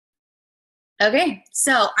Okay,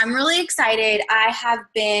 so I'm really excited. I have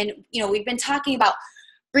been, we've been talking about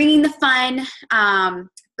bringing the fun,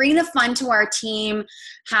 bringing the fun to our team,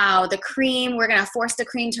 how we're going to force the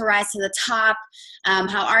cream to rise to the top,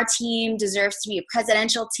 how our team deserves to be a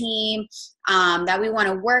presidential team, that we want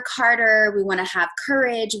to work harder, we want to have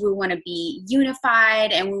courage, we want to be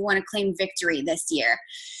unified, and we want to claim victory this year.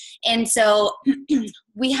 And so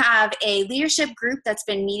we have a leadership group that's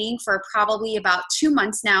been meeting for probably about 2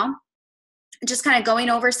 months now, just kind of going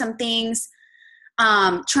over some things,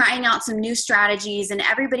 trying out some new strategies, and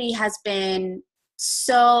everybody has been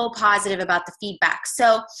so positive about the feedback.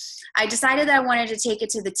 So I decided that I wanted to take it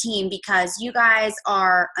to the team because you guys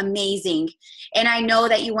are amazing. And I know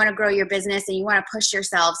that you want to grow your business and you want to push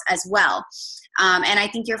yourselves as well. And I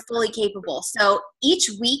think you're fully capable. So each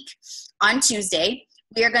week on Tuesday,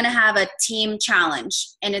 we are going to have a team challenge,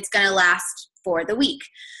 and it's going to last for the week.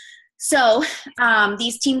 So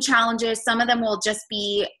these team challenges, some of them will just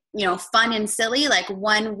be, fun and silly. Like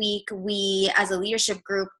one week we, as a leadership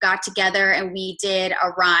group, got together and we did a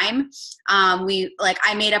rhyme.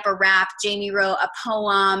 I made up a rap, Jamie wrote a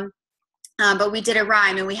poem, but we did a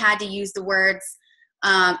rhyme and we had to use the words,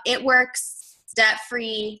 it works,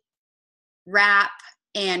 debt-free, rap,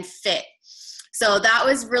 and fit. So that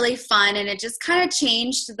was really fun, and it just kind of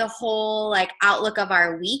changed the whole outlook of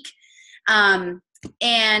our week.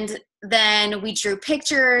 And then we drew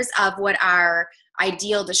pictures of what our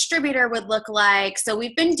ideal distributor would look like. So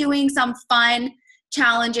we've been doing some fun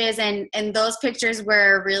challenges, and those pictures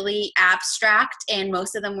were really abstract, and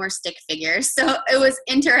most of them were stick figures. So it was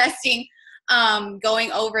interesting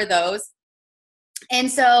going over those. And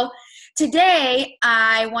so today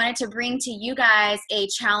I wanted to bring to you guys a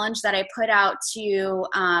challenge that I put out to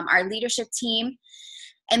our leadership team.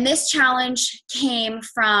 And this challenge came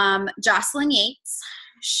from Jocelyn Yates.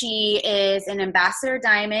 She is an Ambassador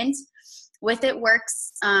Diamond with It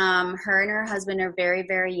Works. Her and her husband are very,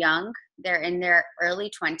 very young. They're in their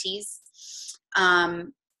early 20s.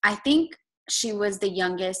 I think she was the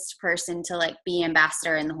youngest person to be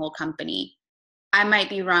ambassador in the whole company. I might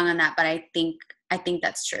be wrong on that, but I think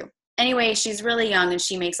that's true. Anyway, she's really young and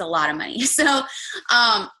she makes a lot of money. So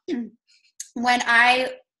when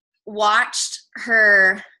I watched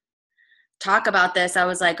her talk about this, I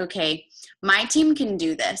was like, okay, my team can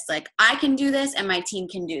do this. I can do this and my team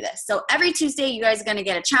can do this. So every Tuesday, you guys are going to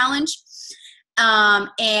get a challenge.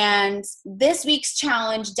 And this week's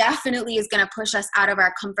challenge definitely is going to push us out of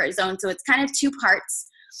our comfort zone. So it's kind of two parts.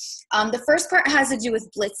 The first part has to do with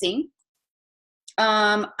blitzing.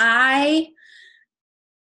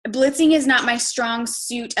 Blitzing is not my strong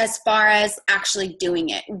suit as far as actually doing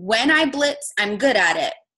it. When I blitz, I'm good at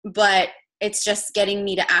it, but it's just getting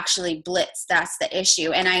me to actually blitz. That's the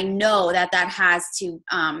issue. And I know that has to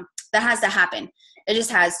happen. It just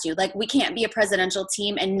has to. We can't be a presidential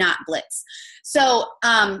team and not blitz. So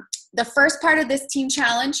the first part of this team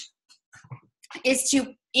challenge is to,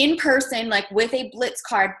 in person, with a blitz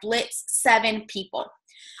card, blitz 7 people.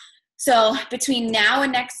 So between now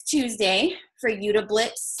and next Tuesday, for you to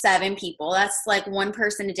blitz 7 people, that's one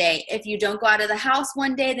person a day. If you don't go out of the house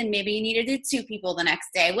one day, then maybe you need to do 2 people the next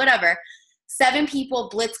day, whatever. 7 people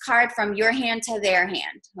blitz card from your hand to their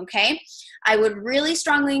hand, okay? I would really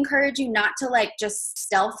strongly encourage you not to just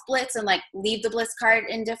stealth blitz and leave the blitz card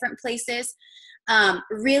in different places.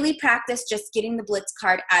 Really practice just getting the blitz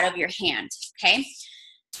card out of your hand, okay?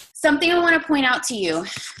 Something I want to point out to you.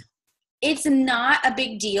 It's not a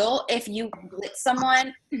big deal if you blitz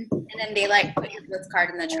someone and then they put your blitz card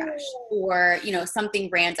in the trash, or something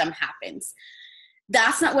random happens.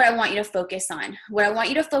 That's not what I want you to focus on. What I want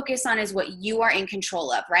you to focus on is what you are in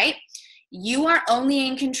control of, right? You are only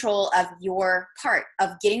in control of your part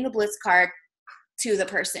of getting the blitz card to the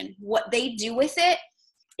person. What they do with it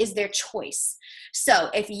is their choice. So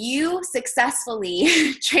if you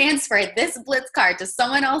successfully transfer this blitz card to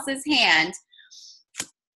someone else's hand,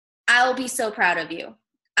 I will be so proud of you.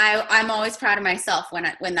 I'm always proud of myself when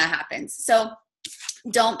that happens. So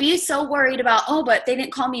don't be so worried about, oh, but they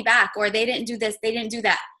didn't call me back, or they didn't do this, they didn't do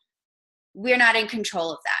that. We're not in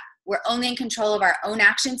control of that. We're only in control of our own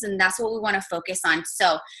actions, and that's what we want to focus on.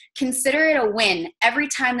 So consider it a win. Every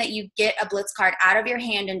time that you get a blitz card out of your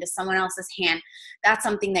hand into someone else's hand, that's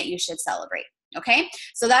something that you should celebrate, okay?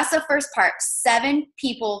 So that's the first part, 7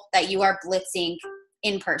 people that you are blitzing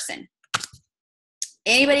in person.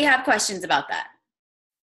 Anybody have questions about that?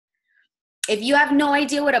 If you have no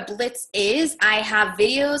idea what a blitz is, I have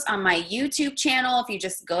videos on my YouTube channel. If you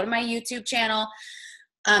just go to my YouTube channel,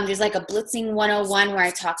 there's a Blitzing 101 where I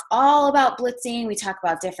talk all about blitzing. We talk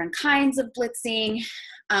about different kinds of blitzing.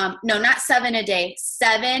 No, not 7 a day,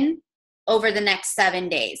 7 over the next 7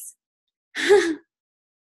 days.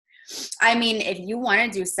 I mean, if you want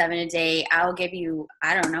to do 7 a day, I'll give you,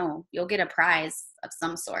 I don't know, you'll get a prize of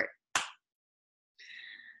some sort.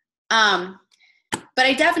 But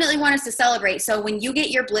I definitely want us to celebrate. So when you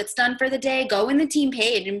get your blitz done for the day, go in the team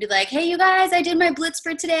page and be like, hey, you guys, I did my blitz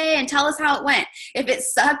for today, and tell us how it went. If it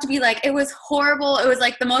sucked, be like, it was horrible. It was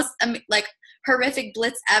like the most like horrific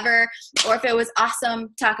blitz ever. Or if it was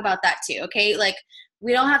awesome, talk about that too. Okay. Like,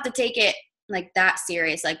 we don't have to take it like that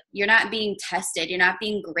serious. Like, you're not being tested. You're not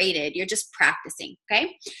being graded. You're just practicing.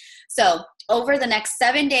 Okay. So over the next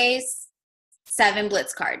 7 days, 7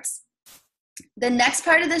 blitz cards. The next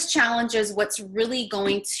part of this challenge is what's really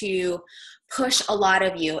going to push a lot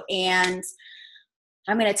of you. And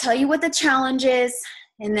I'm going to tell you what the challenge is,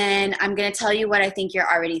 and then I'm going to tell you what I think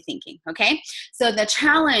you're already thinking. Okay. So the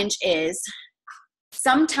challenge is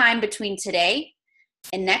sometime between today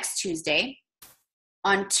and next Tuesday,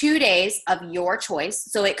 on 2 days of your choice.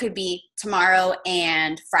 So it could be tomorrow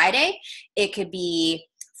and Friday. It could be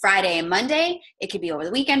Friday and Monday. It could be over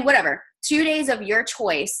the weekend, whatever. 2 days of your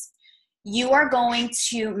choice. You are going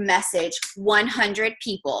to message 100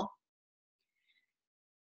 people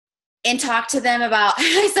and talk to them about,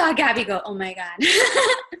 I saw Gabby go, oh my God.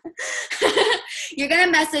 You're going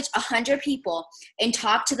to message 100 people and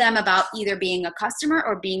talk to them about either being a customer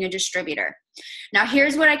or being a distributor. Now,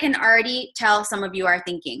 here's what I can already tell some of you are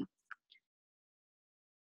thinking.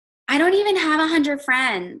 I don't even have 100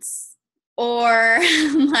 friends. Or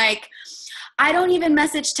like, I don't even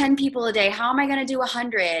message 10 people a day. How am I going to do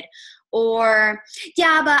 100? Or,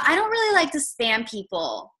 yeah, but I don't really like to spam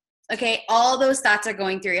people. Okay, all those thoughts are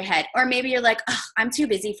going through your head. Or maybe you're like, I'm too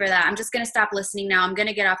busy for that. I'm just going to stop listening now. I'm going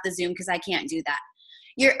to get off the Zoom because I can't do that.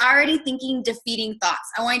 You're already thinking defeating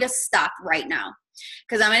thoughts. I want you to stop right now,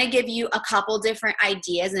 because I'm going to give you a couple different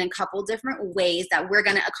ideas and a couple different ways that we're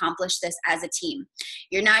going to accomplish this as a team.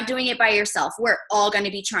 You're not doing it by yourself. We're all going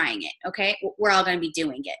to be trying it, okay? We're all going to be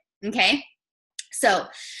doing it, okay? So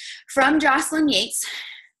from Jocelyn Yates,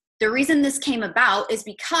 the reason this came about is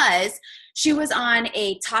because she was on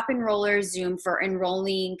a top enroller Zoom for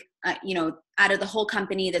enrolling, out of the whole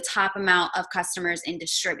company, the top amount of customers and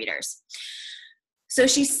distributors. So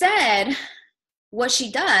she said what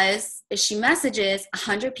she does is she messages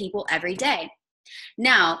 100 people every day.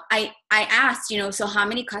 Now, I asked, so how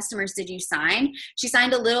many customers did you sign? She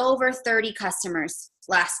signed a little over 30 customers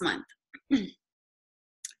last month.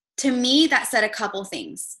 To me, that said a couple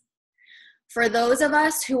things. For those of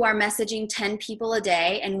us who are messaging 10 people a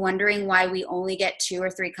day and wondering why we only get 2 or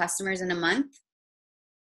 3 customers in a month,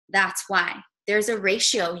 that's why. There's a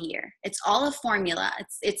ratio here. It's all a formula.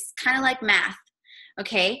 It's kind of like math,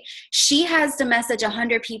 okay? She has to message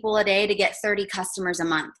 100 people a day to get 30 customers a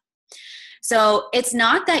month. So it's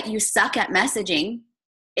not that you suck at messaging.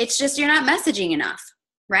 It's just you're not messaging enough,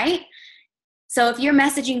 right? So if you're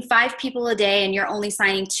messaging 5 people a day and you're only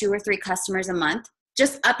signing 2 or 3 customers a month,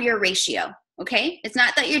 just up your ratio, okay? It's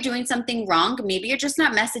not that you're doing something wrong. Maybe you're just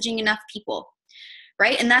not messaging enough people,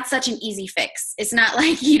 right? And that's such an easy fix. It's not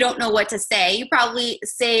like you don't know what to say. You probably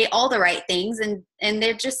say all the right things, and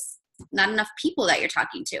they're just not enough people that you're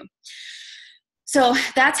talking to. So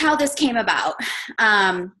that's how this came about.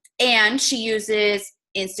 And she uses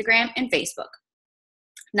Instagram and Facebook.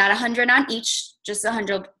 Not 100 on each, just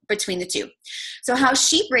 100 between the two. So how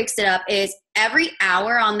she breaks it up is every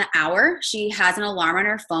hour on the hour, she has an alarm on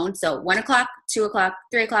her phone. So 1 o'clock, 2 o'clock,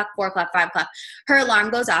 3 o'clock, 4 o'clock, 5 o'clock, her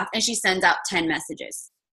alarm goes off and she sends out 10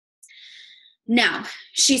 messages. Now,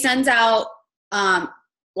 she sends out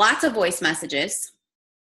lots of voice messages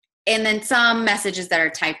and then some messages that are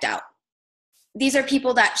typed out. These are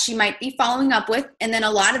people that she might be following up with, and then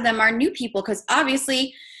a lot of them are new people, because obviously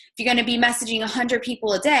if you're going to be messaging 100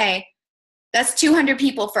 people a day, that's 200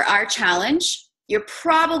 people for our challenge. You're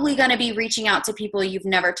probably going to be reaching out to people you've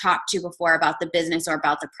never talked to before about the business or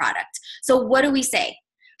about the product. So what do we say?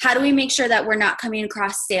 How do we make sure that we're not coming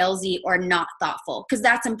across salesy or not thoughtful? Because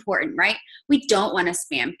that's important, right? We don't want to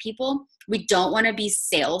spam people. We don't want to be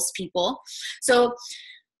salespeople. So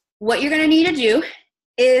what you're going to need to do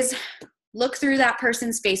is look through that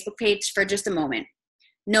person's Facebook page for just a moment.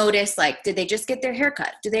 Notice, like, did they just get their hair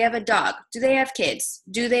cut? Do they have a dog? Do they have kids?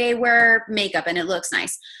 Do they wear makeup and it looks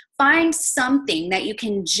nice? Find something that you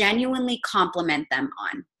can genuinely compliment them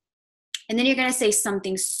on. And then you're going to say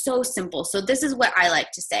something so simple. So this is what I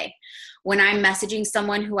like to say when I'm messaging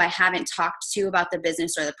someone who I haven't talked to about the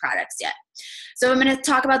business or the products yet. So I'm going to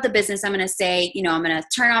talk about the business. I'm going to say, I'm going to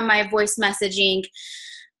turn on my voice messaging.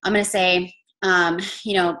 I'm going to say,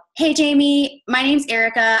 Hey, Jamie, my name's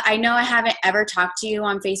Erica. I know I haven't ever talked to you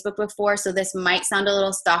on Facebook before, so this might sound a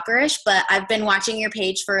little stalkerish, but I've been watching your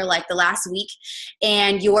page for like the last week,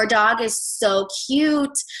 and your dog is so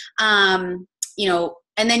cute.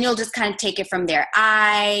 And then you'll just kind of take it from there.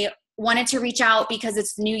 I wanted to reach out because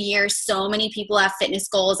it's New Year. So many people have fitness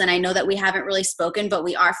goals, and I know that we haven't really spoken, but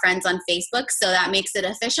we are friends on Facebook, so that makes it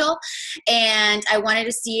official. And I wanted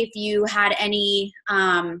to see if you had any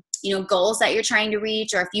goals that you're trying to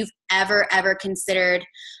reach, or if you've ever considered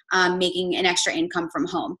making an extra income from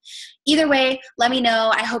home. Either way, let me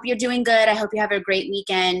know. I hope you're doing good. I hope you have a great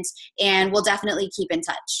weekend, and we'll definitely keep in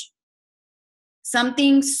touch.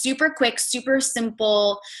 Something super quick, super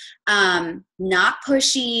simple, not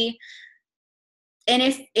pushy. And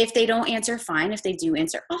if they don't answer, fine. If they do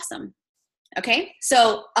answer, awesome. Okay,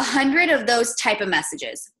 so 100 of those type of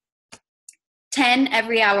messages. 10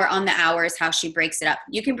 every hour on the hour is how she breaks it up.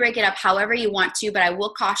 You can break it up however you want to, but I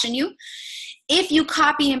will caution you, if you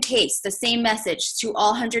copy and paste the same message to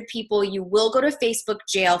all 100 people, you will go to Facebook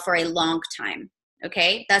jail for a long time,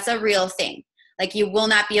 okay? That's a real thing. Like, you will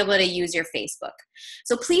not be able to use your Facebook.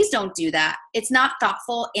 So please don't do that. It's not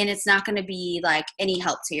thoughtful, and it's not going to be like any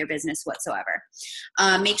help to your business whatsoever.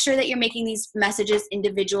 Make sure that you're making these messages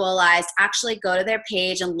individualized. Actually go to their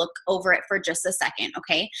page and look over it for just a second,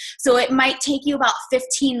 okay? So it might take you about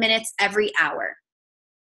 15 minutes every hour.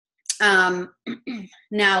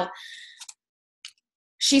 Now,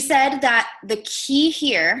 she said that the key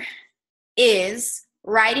here is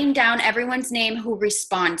writing down everyone's name who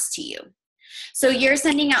responds to you. So you're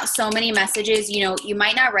sending out so many messages, you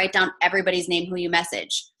might not write down everybody's name who you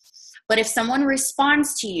message. But if someone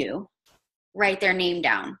responds to you, write their name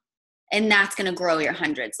down. And that's going to grow your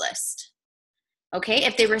hundreds list. Okay?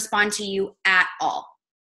 If they respond to you at all,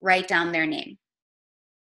 write down their name.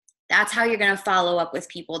 That's how you're going to follow up with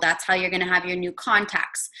people. That's how you're going to have your new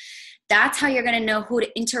contacts. That's how you're going to know who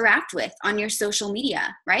to interact with on your social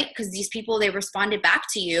media, right? Because these people, they responded back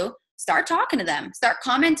to you. Start talking to them. Start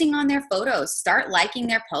commenting on their photos. Start liking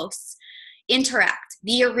their posts. Interact.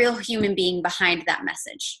 Be a real human being behind that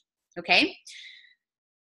message, okay?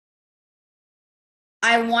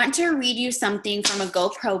 I want to read you something from a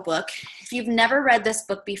GoPro book. If you've never read this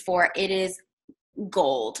book before, it is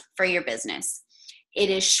gold for your business. It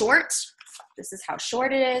is short. This is how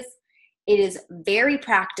short it is. It is very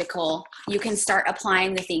practical. You can start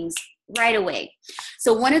applying the things right away.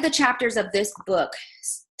 So one of the chapters of this book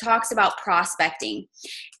talks about prospecting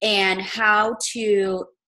and how to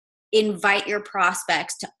invite your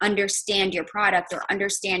prospects to understand your product or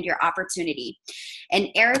understand your opportunity. And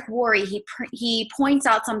Eric Worre, he points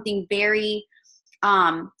out something very,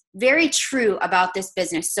 very true about this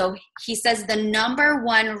business. So he says the number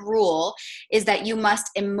one rule is that you must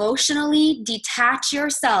emotionally detach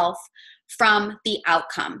yourself from the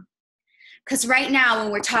outcome. Because right now,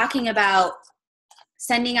 when we're talking about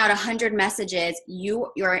sending out 100 messages,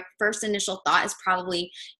 your first initial thought is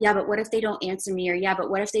probably, yeah, but what if they don't answer me? Or yeah, but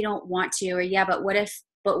what if they don't want to? Or yeah, but what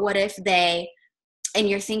if they, and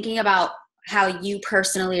you're thinking about how you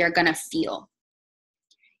personally are going to feel.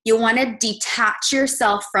 You want to detach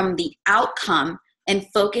yourself from the outcome and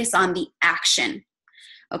focus on the action.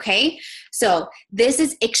 Okay, so this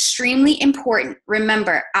is extremely important.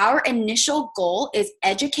 Remember, our initial goal is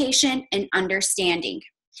education and understanding.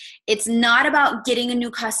 It's not about getting a new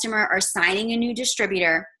customer or signing a new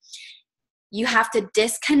distributor. You have to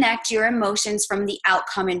disconnect your emotions from the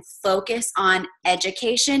outcome and focus on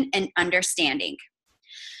education and understanding.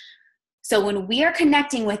 So when we are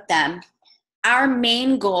connecting with them, our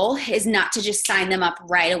main goal is not to just sign them up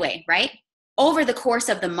right away, right? Over the course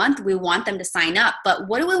of the month, we want them to sign up, but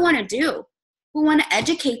what do we want to do? We want to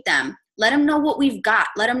educate them. Let them know what we've got.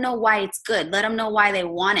 Let them know why it's good. Let them know why they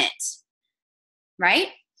want it, right?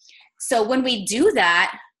 So when we do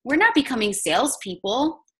that, we're not becoming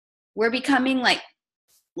salespeople. We're becoming like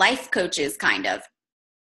life coaches, kind of.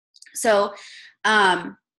 So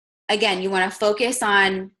again, you want to focus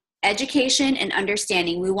on education and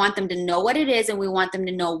understanding. We want them to know what it is, and we want them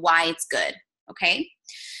to know why it's good, okay?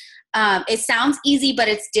 It sounds easy, but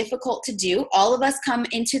it's difficult to do. All of us come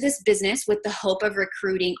into this business with the hope of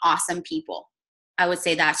recruiting awesome people. I would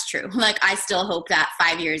say that's true. Like, I still hope that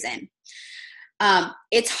 5 years in.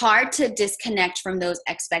 It's hard to disconnect from those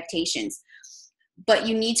expectations, but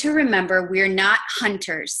you need to remember we're not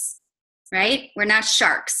hunters, right? We're not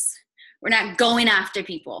sharks. We're not going after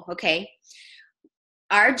people, okay?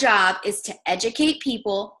 Our job is to educate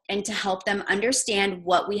people and to help them understand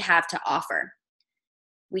what we have to offer.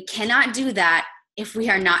 We cannot do that if we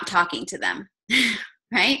are not talking to them,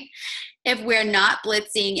 right? If we're not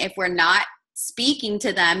blitzing, if we're not speaking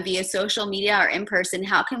to them via social media or in person,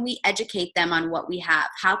 how can we educate them on what we have?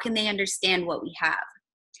 How can they understand what we have?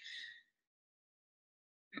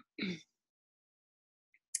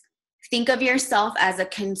 Think of yourself as a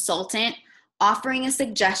consultant offering a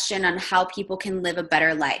suggestion on how people can live a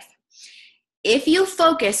better life. If you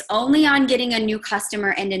focus only on getting a new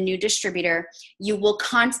customer and a new distributor, you will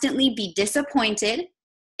constantly be disappointed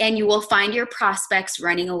and you will find your prospects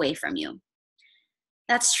running away from you.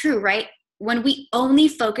 That's true, right? When we only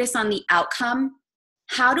focus on the outcome,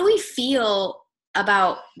 how do we feel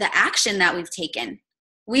about the action that we've taken?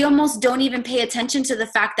 We almost don't even pay attention to the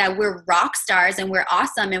fact that we're rock stars and we're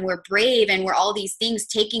awesome and we're brave and we're all these things,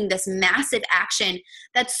 taking this massive action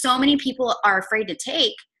that so many people are afraid to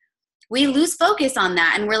take. We lose focus on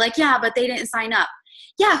that and we're like, yeah, but they didn't sign up.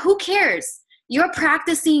 Yeah, who cares? You're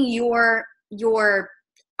practicing your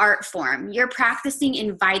art form. You're practicing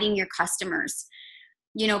inviting your customers.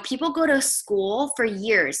 You know, people go to school for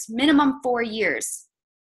years, minimum 4 years,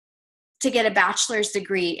 to get a bachelor's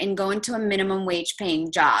degree and go into a minimum wage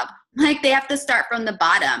paying job. Like, they have to start from the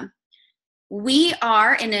bottom. We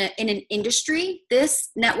are in an industry, this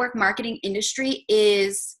network marketing industry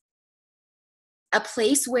is a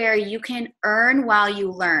place where you can earn while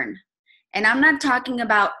you learn. And I'm not talking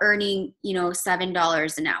about earning,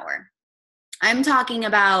 $7 an hour. I'm talking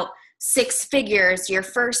about 6 figures your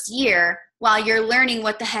first year while you're learning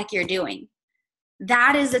what the heck you're doing.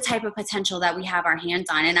 That is the type of potential that we have our hands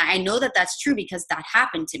on. And I know that that's true because that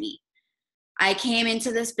happened to me. I came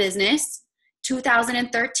into this business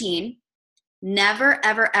 2013, never,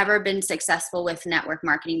 ever, ever been successful with network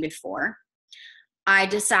marketing before. I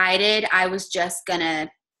decided I was just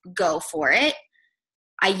gonna go for it.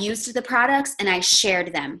 I used the products and I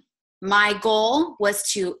shared them. My goal was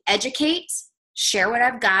to educate, share what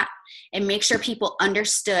I've got, and make sure people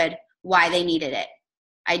understood why they needed it.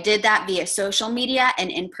 I did that via social media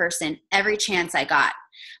and in person every chance I got.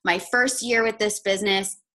 My first year with this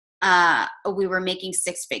business, we were making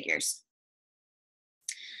 6 figures.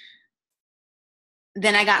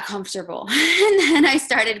 Then I got comfortable and then I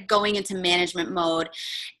started going into management mode,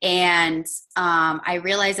 and I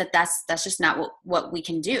realized that that's just not what we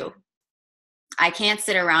can do. I can't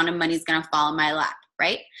sit around and money's going to fall in my lap,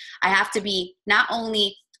 right? I have to be not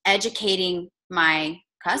only educating my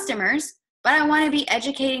customers, but I want to be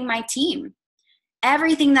educating my team.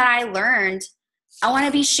 Everything that I learned, I want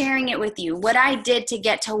to be sharing it with you, what I did to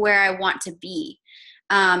get to where I want to be.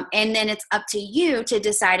 And then it's up to you to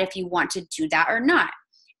decide if you want to do that or not.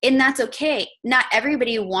 And that's okay. Not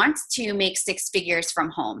everybody wants to make 6 figures from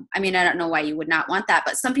home. I mean, I don't know why you would not want that,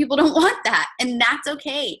 but some people don't want that. And that's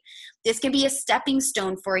okay. This can be a stepping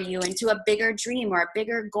stone for you into a bigger dream or a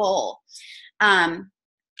bigger goal.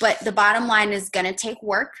 But the bottom line is going to take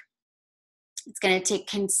work. It's going to take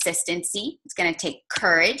consistency. It's going to take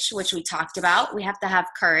courage, which we talked about. We have to have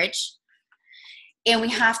courage. And we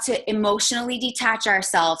have to emotionally detach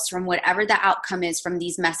ourselves from whatever the outcome is from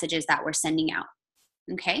these messages that we're sending out.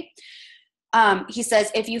 Okay? He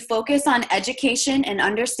says, if you focus on education and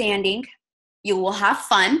understanding, you will have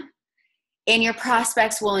fun and your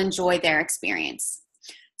prospects will enjoy their experience.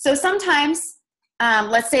 So sometimes,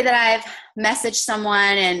 let's say that I've messaged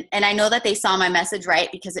someone and I know that they saw my message, right?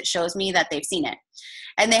 Because it shows me that they've seen it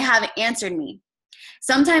and they haven't answered me.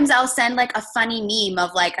 Sometimes I'll send like a funny meme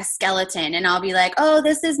of like a skeleton and I'll be like, oh,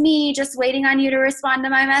 this is me just waiting on you to respond to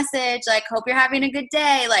my message. Like, hope you're having a good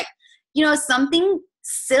day. Like, something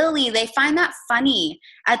silly. They find that funny.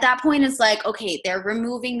 At that point, it's like, okay, they're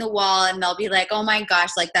removing the wall and they'll be like, oh my gosh,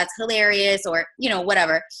 like that's hilarious or,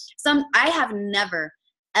 whatever. I have never,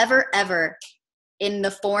 ever, ever in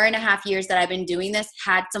the 4.5 years that I've been doing this,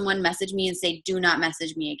 had someone message me and say, do not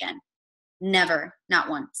message me again. Never, not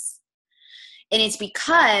once. And it's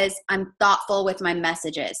because I'm thoughtful with my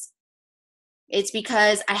messages. It's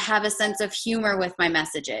because I have a sense of humor with my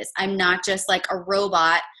messages. I'm not just like a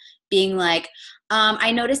robot being like,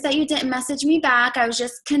 I noticed that you didn't message me back. I was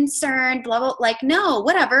just concerned, blah, blah. Like, no,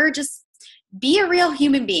 whatever. Just be a real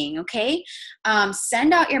human being, okay?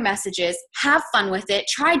 Send out your messages. Have fun with it.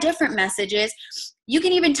 Try different messages. You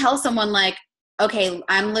can even tell someone like, okay,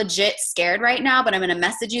 I'm legit scared right now, but I'm going to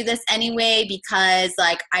message you this anyway because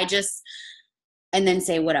like and then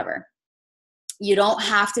say whatever. You don't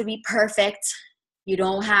have to be perfect. You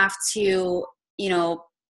don't have to,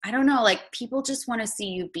 I don't know, like people just want to see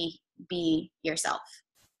you be yourself.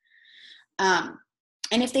 And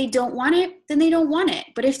if they don't want it, then they don't want it.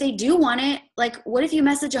 But if they do want it, like what if you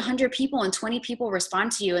message 100 people and 20 people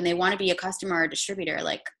respond to you and they want to be a customer or a distributor?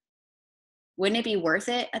 Like, wouldn't it be worth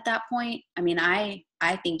it at that point? I mean, I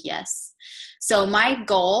think yes. So my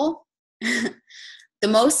goal, the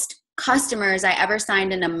most customers I ever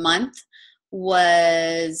signed in a month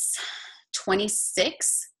was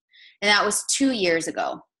 26, and that was 2 years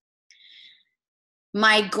ago.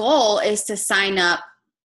 My goal is to sign up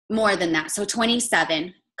more than that, so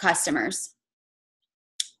 27 customers.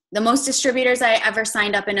 The most distributors I ever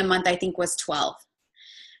signed up in a month, I think, was 12,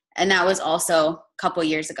 and that was also a couple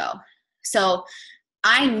years ago. So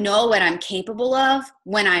I know what I'm capable of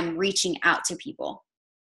when I'm reaching out to people.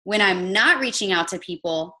 When I'm not reaching out to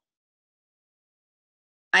people,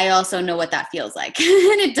 I also know what that feels like.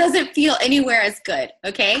 And it doesn't feel anywhere as good,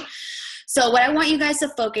 okay? So what I want you guys to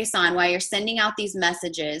focus on while you're sending out these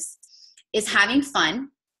messages is having fun.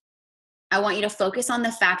 I want you to focus on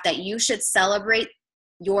the fact that you should celebrate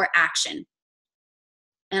your action.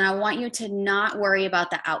 And I want you to not worry about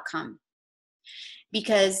the outcome.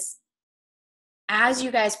 Because as you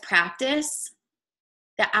guys practice,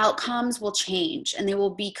 the outcomes will change and they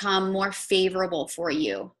will become more favorable for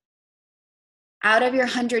you. Out of your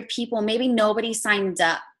 100 people, maybe nobody signs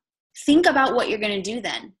up. Think about what you're going to do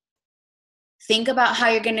then. Think about how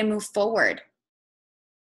you're going to move forward.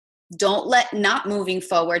 Don't let not moving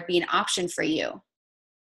forward be an option for you,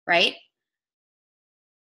 right?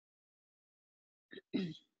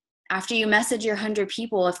 After you message your 100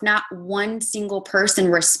 people, if not one single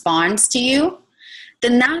person responds to you,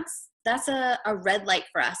 then that's a red light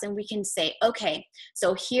for us. And we can say, okay,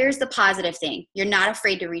 so here's the positive thing. You're not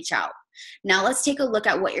afraid to reach out. Now let's take a look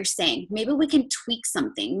at what you're saying. Maybe we can tweak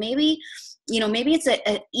something. Maybe it's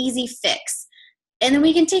an easy fix. And then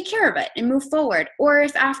we can take care of it and move forward. Or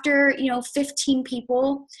if after, 15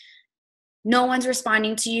 people, no one's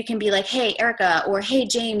responding to you, you can be like, hey, Erica, or hey,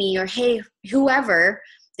 Jamie, or hey, whoever,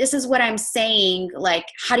 this is what I'm saying. Like,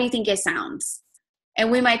 how do you think it sounds?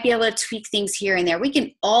 And we might be able to tweak things here and there. We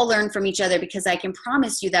can all learn from each other, because I can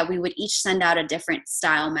promise you that we would each send out a different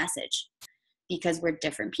style message because we're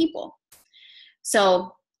different people.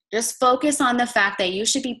 So just focus on the fact that you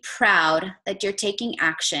should be proud that you're taking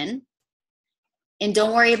action, and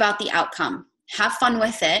don't worry about the outcome. Have fun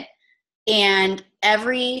with it. And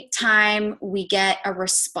every time we get a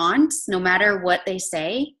response, no matter what they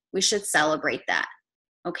say, we should celebrate that.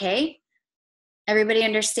 Okay? Everybody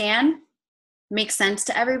understand? Makes sense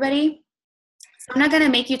to everybody? So I'm not going to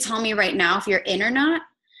make you tell me right now if you're in or not.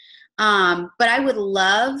 But I would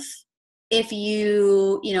love if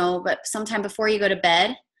you, but sometime before you go to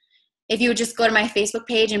bed, if you would just go to my Facebook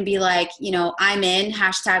page and be like, I'm in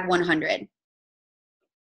 #100.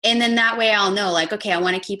 And then that way I'll know, like, okay, I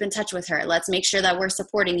want to keep in touch with her. Let's make sure that we're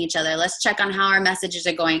supporting each other. Let's check on how our messages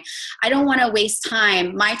are going. I don't want to waste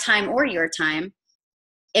time, my time or your time,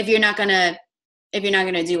 if you're not going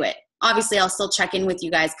to do it. Obviously, I'll still check in with you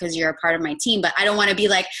guys because you're a part of my team, but I don't want to be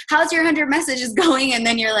like, how's your 100 messages going? And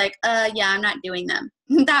then you're like, yeah, I'm not doing them.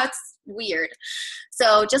 That's weird.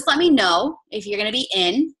 So just let me know if you're going to be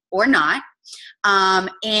in or not.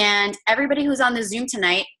 And everybody who's on the Zoom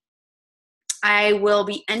tonight, I will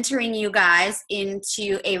be entering you guys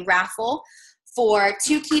into a raffle for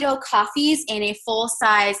 2 keto coffees and a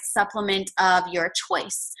full-size supplement of your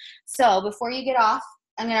choice. So before you get off,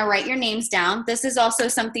 I'm going to write your names down. This is also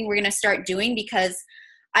something we're going to start doing because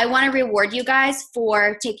I want to reward you guys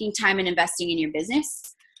for taking time and investing in your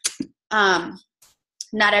business.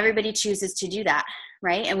 Not everybody chooses to do that,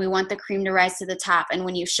 right? And we want the cream to rise to the top. And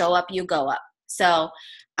when you show up, you go up. So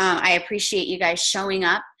I appreciate you guys showing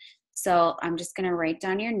up. So I'm just going to write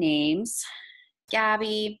down your names.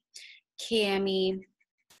 Gabby, Cami,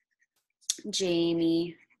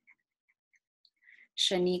 Jamie,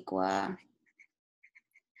 Shaniqua,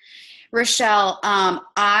 Rochelle.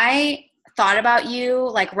 I thought about you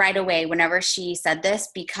like right away whenever she said this,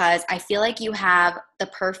 because I feel like you have the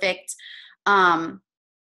perfect,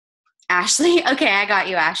 Ashley. Okay, I got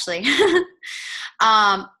you, Ashley.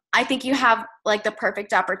 I think you have like the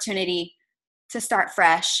perfect opportunity to start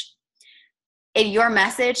fresh. And your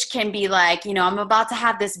message can be like, I'm about to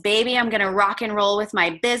have this baby. I'm going to rock and roll with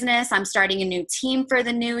my business. I'm starting a new team for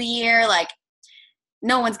the new year. Like,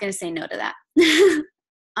 no one's going to say no to that.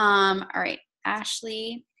 All right,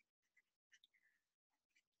 Ashley.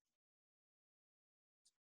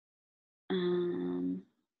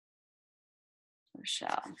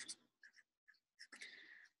 Rochelle.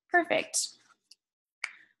 Perfect.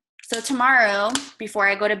 So tomorrow, before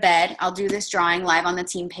I go to bed, I'll do this drawing live on the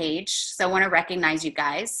team page. So I want to recognize you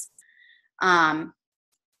guys.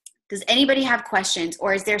 Does anybody have questions,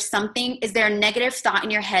 or is there a negative thought in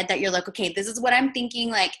your head that you're like, okay, this is what I'm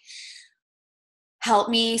thinking, like, help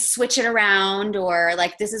me switch it around, or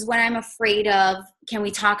like, this is what I'm afraid of. Can we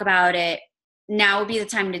talk about it? Now would be the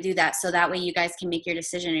time to do that. So that way you guys can make your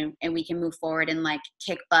decision and we can move forward and like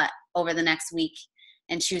kick butt over the next week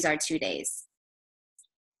and choose our 2 days.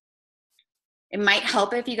 It might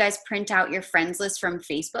help if you guys print out your friends list from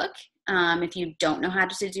Facebook. If you don't know how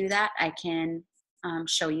to do that, I can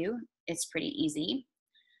show you. It's pretty easy.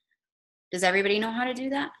 Does everybody know how to do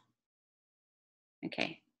that?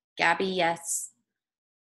 Okay. Gabby, yes.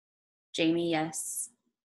 Jamie, yes.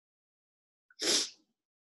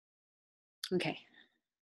 Okay.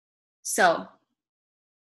 So,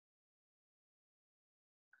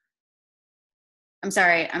 I'm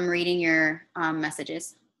sorry, I'm reading your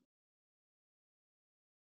messages.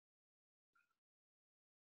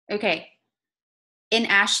 Okay. In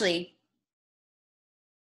Ashley,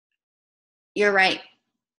 you're right.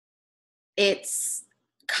 It's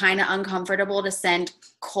kind of uncomfortable to send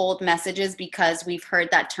cold messages because we've heard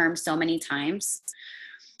that term so many times.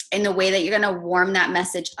 And the way that you're going to warm that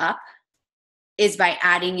message up is by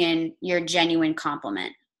adding in your genuine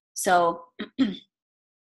compliment. So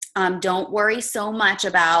don't worry so much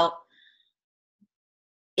about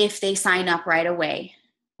if they sign up right away.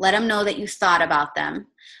 Let them know that you thought about them.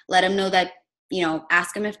 Let them know that,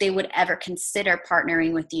 ask them if they would ever consider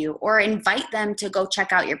partnering with you, or invite them to go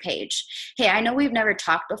check out your page. Hey, I know we've never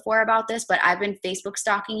talked before about this, but I've been Facebook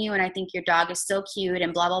stalking you and I think your dog is so cute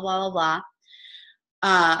and blah, blah, blah, blah,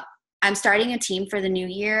 blah. I'm starting a team for the new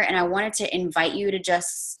year and I wanted to invite you to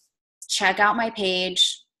just check out my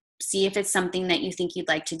page, see if it's something that you think you'd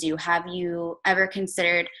like to do. Have you ever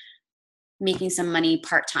considered making some money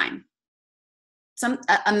part-time?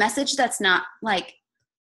 A message that's not like,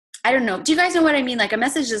 I don't know. Do you guys know what I mean? Like a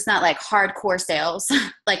message that's not like hardcore sales,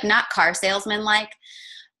 like not car salesman like,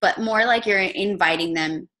 but more like you're inviting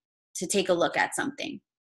them to take a look at something.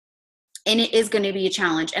 And it is going to be a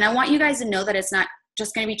challenge. And I want you guys to know that it's not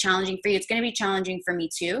just going to be challenging for you. It's going to be challenging for me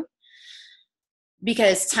too,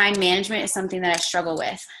 because time management is something that I struggle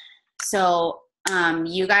with. So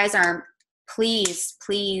you guys are, please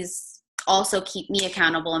also keep me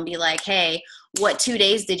accountable and be like, hey, what 2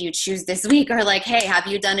 days did you choose this week? Or like, hey, have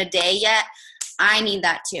you done a day yet? I need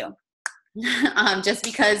that too. Just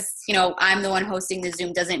because, I'm the one hosting the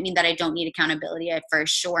Zoom doesn't mean that I don't need accountability. I for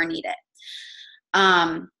sure need it.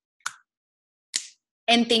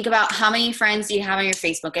 And think about how many friends do you have on your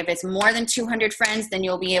Facebook. If it's more than 200 friends, then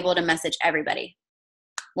you'll be able to message everybody.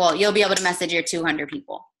 Well, you'll be able to message your 200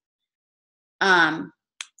 people. And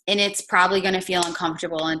it's probably going to feel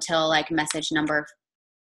uncomfortable until like message number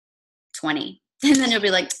 20. And then you'll be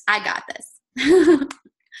like, I got this.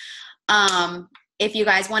 If you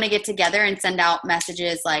guys want to get together and send out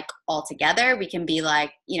messages like all together, we can be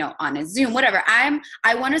like, on a Zoom, whatever. I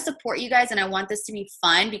want to support you guys and I want this to be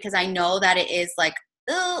fun because I know that it is like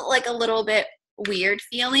a little bit weird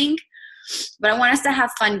feeling, but I want us to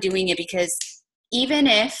have fun doing it because even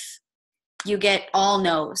if you get all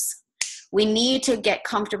no's, we need to get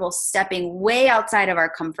comfortable stepping way outside of our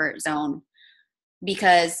comfort zone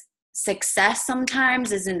because success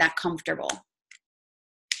sometimes isn't that comfortable.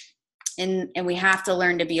 And we have to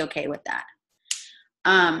learn to be okay with that.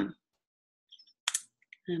 I'm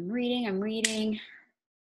reading.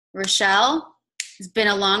 Rochelle, it's been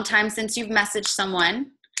a long time since you've messaged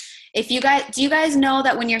someone. Do you guys know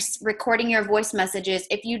that when you're recording your voice messages,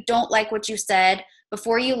 if you don't like what you said,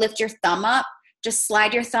 before you lift your thumb up, just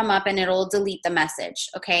slide your thumb up and it'll delete the message,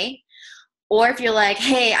 okay? Or if you're like,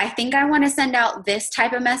 hey, I think I want to send out this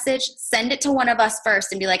type of message, send it to one of us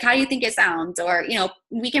first and be like, how do you think it sounds? Or,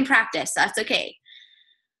 we can practice. That's okay.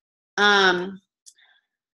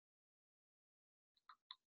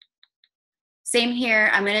 Same here.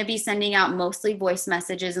 I'm going to be sending out mostly voice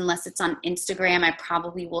messages unless it's on Instagram. I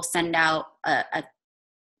probably will send out a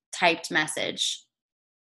typed message.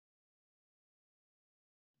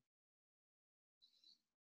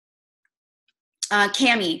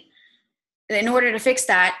 Cami, in order to fix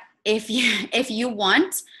that, if you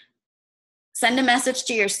want, send a message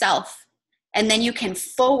to yourself and then you can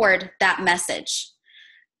forward that message,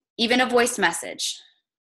 even a voice message.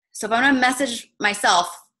 So if I'm going to message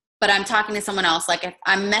myself, but I'm talking to someone else, like if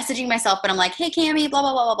I'm messaging myself, but I'm like, hey, Cami, blah,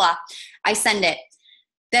 blah, blah, blah, blah, I send it.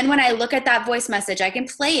 Then when I look at that voice message, I can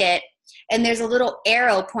play it and there's a little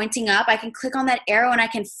arrow pointing up. I can click on that arrow and I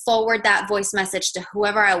can forward that voice message to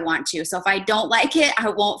whoever I want to. So if I don't like it, I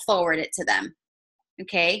won't forward it to them.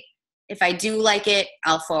 Okay? If I do like it,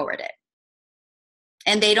 I'll forward it.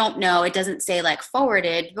 And they don't know. It doesn't say like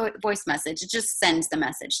forwarded voice message. It just sends the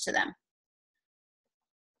message to them.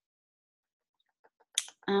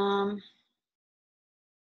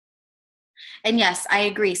 And yes, I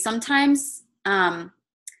agree. Sometimes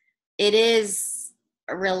it is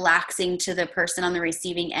relaxing to the person on the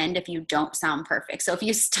receiving end if you don't sound perfect. So if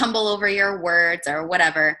you stumble over your words or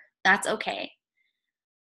whatever, that's okay.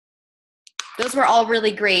 those were all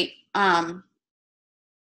really great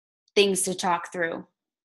things to talk through.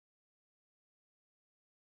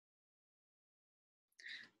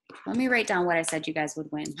 Let me write down what I said you guys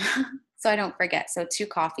would win so I don't forget. So 2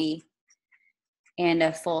 coffee and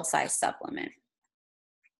a full-size supplement.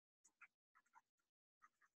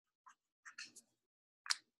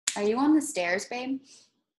 Are you on the stairs, babe?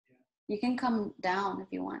 You can come down if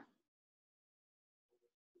you want.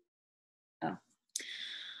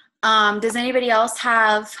 Oh. Does anybody else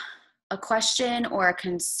have a question or a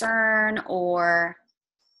concern or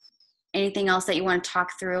anything else that you want to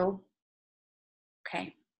talk through?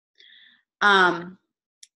 Okay.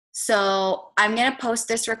 So I'm going to post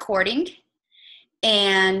this recording,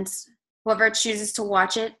 and whoever chooses to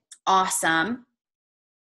watch it, awesome.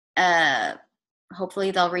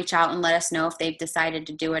 Hopefully they'll reach out and let us know if they've decided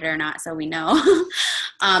to do it or not, so we know.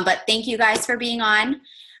 But thank you guys for being on.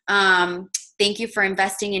 Thank you for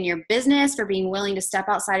investing in your business, for being willing to step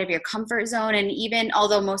outside of your comfort zone. And even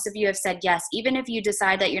although most of you have said yes, even if you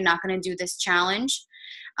decide that you're not going to do this challenge,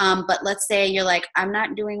 but let's say you're like, I'm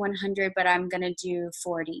not doing 100, but I'm going to do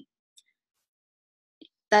 40.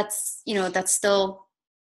 That's, you know, that's still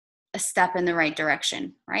a step in the right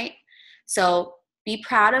direction, right? So be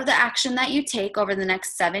proud of the action that you take over the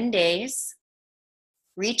next 7 days.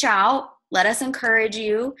 Reach out. Let us encourage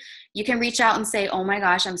you. You can reach out and say, oh my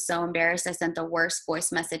gosh, I'm so embarrassed. I sent the worst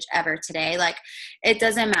voice message ever today. Like, it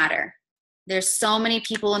doesn't matter. There's so many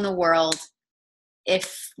people in the world.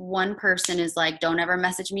 If one person is like, don't ever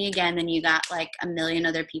message me again, then you got like a million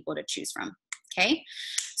other people to choose from. Okay.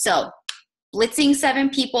 So blitzing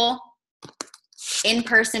 7 people,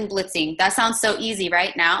 in-person blitzing. That sounds so easy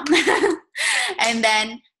right now. And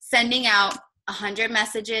then sending out 100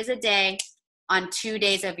 messages a day on 2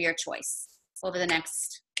 days of your choice over the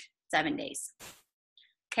next 7 days.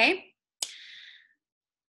 Okay?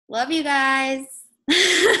 Love you guys.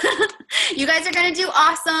 You guys are going to do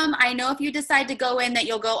awesome. I know if you decide to go in that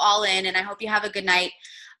you'll go all in, and I hope you have a good night.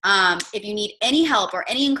 If you need any help or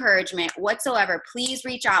any encouragement whatsoever, please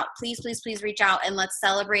reach out. Please, please, please reach out, and let's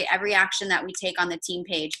celebrate every action that we take on the team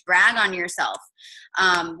page. Brag on yourself.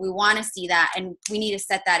 We want to see that, and we need to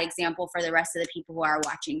set that example for the rest of the people who are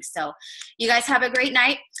watching. So you guys have a great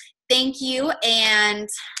night. Thank you, and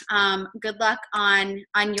good luck on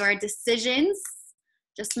your decisions.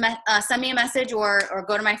 Just send me a message or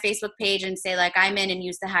go to my Facebook page and say, like, I'm in, and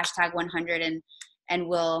use the hashtag 100, and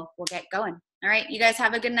we'll get going. All right, you guys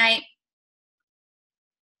have a good night.